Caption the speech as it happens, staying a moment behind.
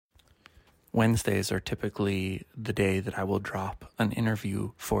Wednesdays are typically the day that I will drop an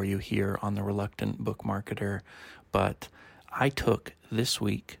interview for you here on The Reluctant Book Marketer, but I took this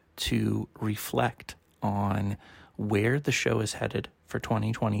week to reflect on where the show is headed for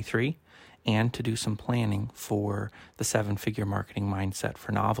 2023 and to do some planning for the 7-figure marketing mindset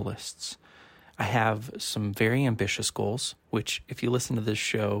for novelists. I have some very ambitious goals, which if you listen to this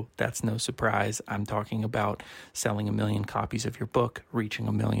show, that's no surprise. I'm talking about selling 1 million copies of your book, reaching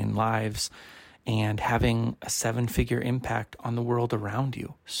 1 million lives, and having a 7-figure impact on the world around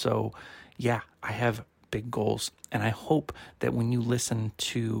you. So yeah, I have big goals, and I hope that when you listen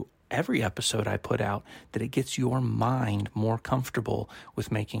to every episode I put out, that it gets your mind more comfortable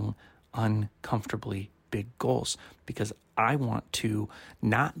with making uncomfortably big goals, because I want to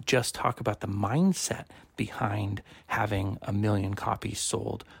not just talk about the mindset behind having 1 million copies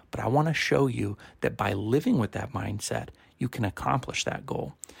sold, but I want to show you that by living with that mindset, you can accomplish that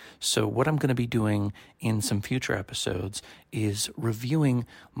goal. So what I'm going to be doing in some future episodes is reviewing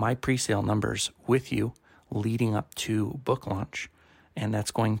my pre-sale numbers with you leading up to book launch. And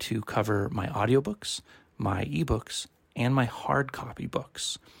that's going to cover my audiobooks, my ebooks, and my hard copy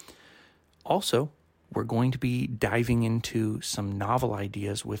books. Also, we're going to be diving into some novel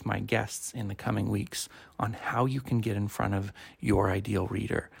ideas with my guests in the coming weeks on how you can get in front of your ideal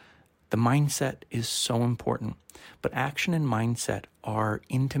reader. The mindset is so important, but action and mindset are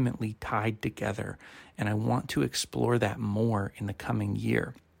intimately tied together, and I want to explore that more in the coming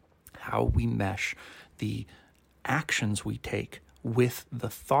year, how we mesh the actions we take with the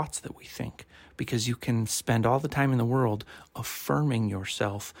thoughts that we think, because you can spend all the time in the world affirming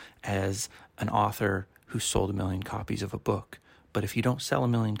yourself as an author who sold 1 million copies of a book. But if you don't sell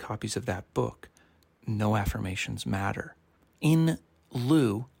 1 million copies of that book, no affirmations matter. In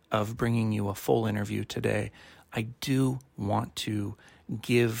lieu of bringing you a full interview today, I do want to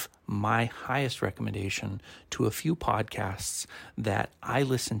give my highest recommendation to a few podcasts that I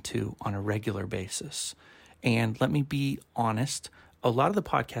listen to on a regular basis. And let me be honest, a lot of the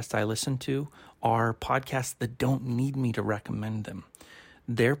podcasts I listen to are podcasts that don't need me to recommend them.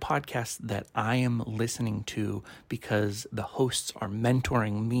 They're podcasts that I am listening to because the hosts are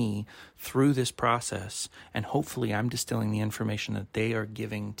mentoring me through this process, and hopefully I'm distilling the information that they are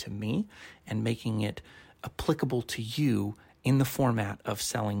giving to me and making it applicable to you in the format of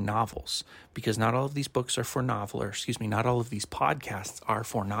selling novels, because not all of these books are for not all of these podcasts are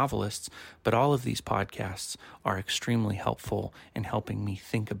for novelists, but all of these podcasts are extremely helpful in helping me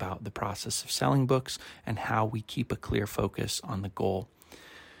think about the process of selling books and how we keep a clear focus on the goal.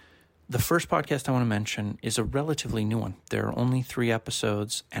 The first podcast I want to mention is a relatively new one. There are only 3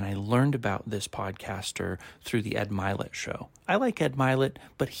 episodes, and I learned about this podcaster through the Ed Mylett show. I like Ed Mylett,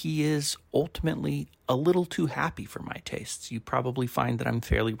 but he is ultimately a little too happy for my tastes. You probably find that I'm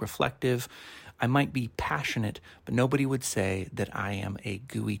fairly reflective. I might be passionate, but nobody would say that I am a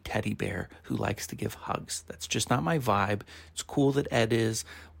gooey teddy bear who likes to give hugs. That's just not my vibe. It's cool that Ed is,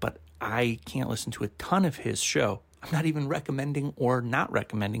 but I can't listen to a ton of his show. I'm not even recommending or not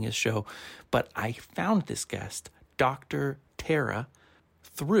recommending his show, but I found this guest, Dr. Tara,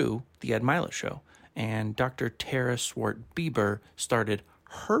 through the Ed Mylett show. And Dr. Tara Swart-Bieber started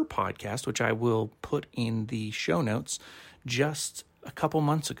her podcast, which I will put in the show notes, just a couple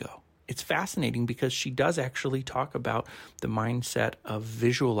months ago. It's fascinating because she does actually talk about the mindset of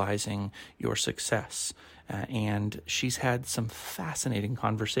visualizing your success. And she's had some fascinating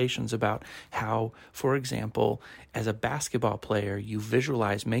conversations about how, for example, as a basketball player, you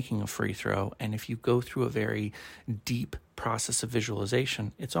visualize making a free throw. And if you go through a very deep process of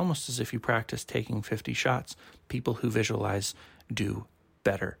visualization, it's almost as if you practice taking 50 shots. People who visualize do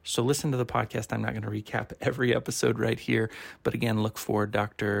better. So listen to the podcast. I'm not going to recap every episode right here, but again, look for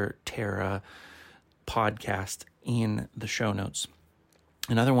Dr. Tara podcast in the show notes.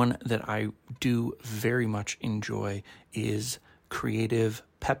 Another one that I do very much enjoy is Creative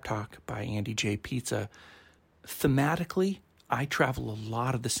Pep Talk by Andy J. Pizza. Thematically, I travel a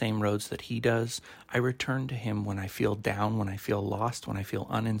lot of the same roads that he does. I return to him when I feel down, when I feel lost, when I feel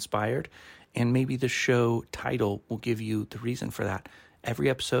uninspired, and maybe the show title will give you the reason for that. Every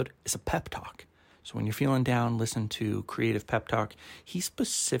episode is a pep talk. So when you're feeling down, listen to Creative Pep Talk. He's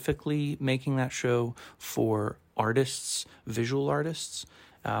specifically making that show for artists, visual artists,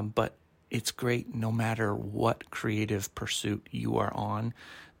 but it's great no matter what creative pursuit you are on.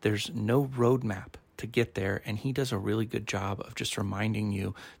 There's no roadmap to get there, and he does a really good job of just reminding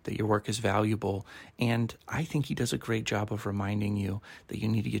you that your work is valuable, and I think he does a great job of reminding you that you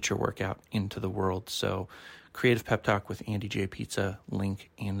need to get your work out into the world. So Creative Pep Talk with Andy J. Pizza,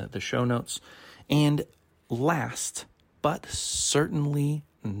 link in the show notes. And last but certainly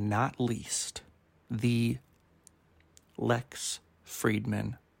not least, the Lex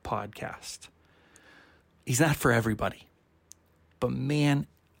Friedman podcast. He's not for everybody, but man,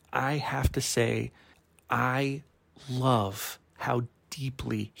 I have to say, I love how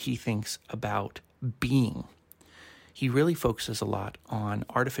deeply he thinks about being. He really focuses a lot on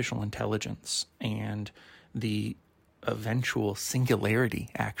artificial intelligence and the eventual singularity,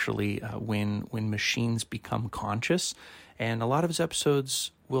 actually, when machines become conscious. And a lot of his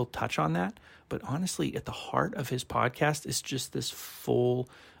episodes will touch on that. But honestly, at the heart of his podcast is just this full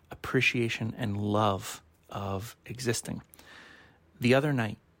appreciation and love of existing. The other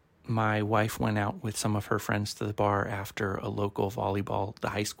night, my wife went out with some of her friends to the bar after a local volleyball, the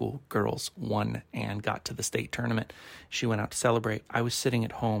high school girls won and got to the state tournament. She went out to celebrate. I was sitting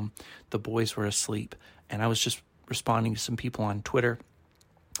at home. The boys were asleep, and I was just responding to some people on Twitter,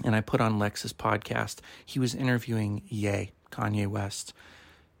 and I put on Lex's podcast. He was interviewing Ye, Kanye West.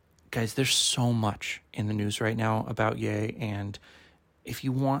 Guys, there's so much in the news right now about Ye, and if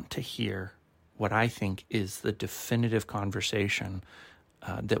you want to hear what I think is the definitive conversation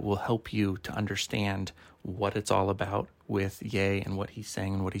that will help you to understand what it's all about with Ye and what he's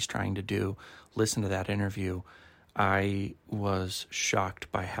saying and what he's trying to do, listen to that interview. I was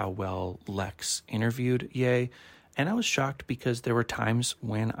shocked by how well Lex interviewed Ye, and I was shocked because there were times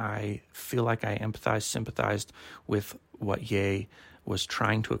when I feel like I empathized, sympathized with what Ye was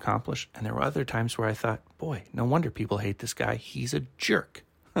trying to accomplish, and there were other times where I thought, boy, no wonder people hate this guy. He's a jerk.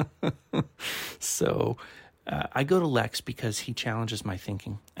 So I go to Lex because he challenges my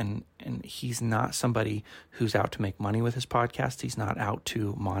thinking, and he's not somebody who's out to make money with his podcast. He's not out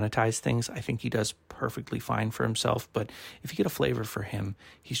to monetize things. I think he does perfectly fine for himself, but if you get a flavor for him,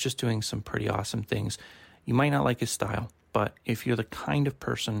 he's just doing some pretty awesome things. You might not like his style, but if you're the kind of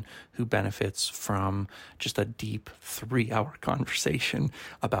person who benefits from just a deep 3-hour conversation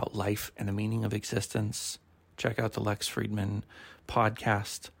about life and the meaning of existence, check out the Lex Friedman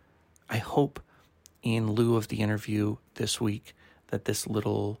podcast. I hope in lieu of the interview this week that this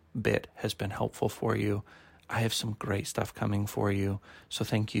little bit has been helpful for you. I have some great stuff coming for you. So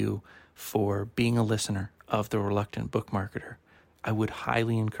thank you for being a listener of The Reluctant Book Marketer. I would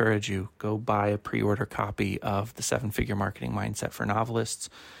highly encourage you, go buy a pre-order copy of The 7-Figure Marketing Mindset for Novelists.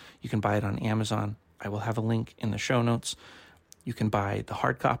 You can buy it on Amazon. I will have a link in the show notes. You can buy the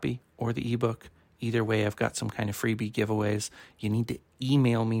hard copy or the ebook. Either way, I've got some kind of freebie giveaways. You need to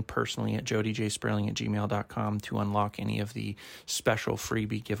email me personally at jodijsperling@gmail.com to unlock any of the special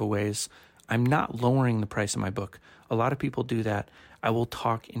freebie giveaways. I'm not lowering the price of my book. A lot of people do that. I will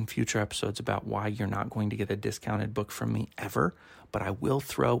talk in future episodes about why you're not going to get a discounted book from me ever, but I will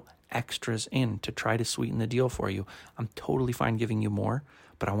throw extras in to try to sweeten the deal for you. I'm totally fine giving you more,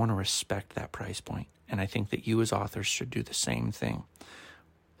 but I want to respect that price point, and I think that you as authors should do the same thing.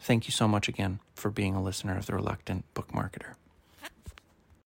 Thank you so much again for being a listener of The Reluctant Book Marketer.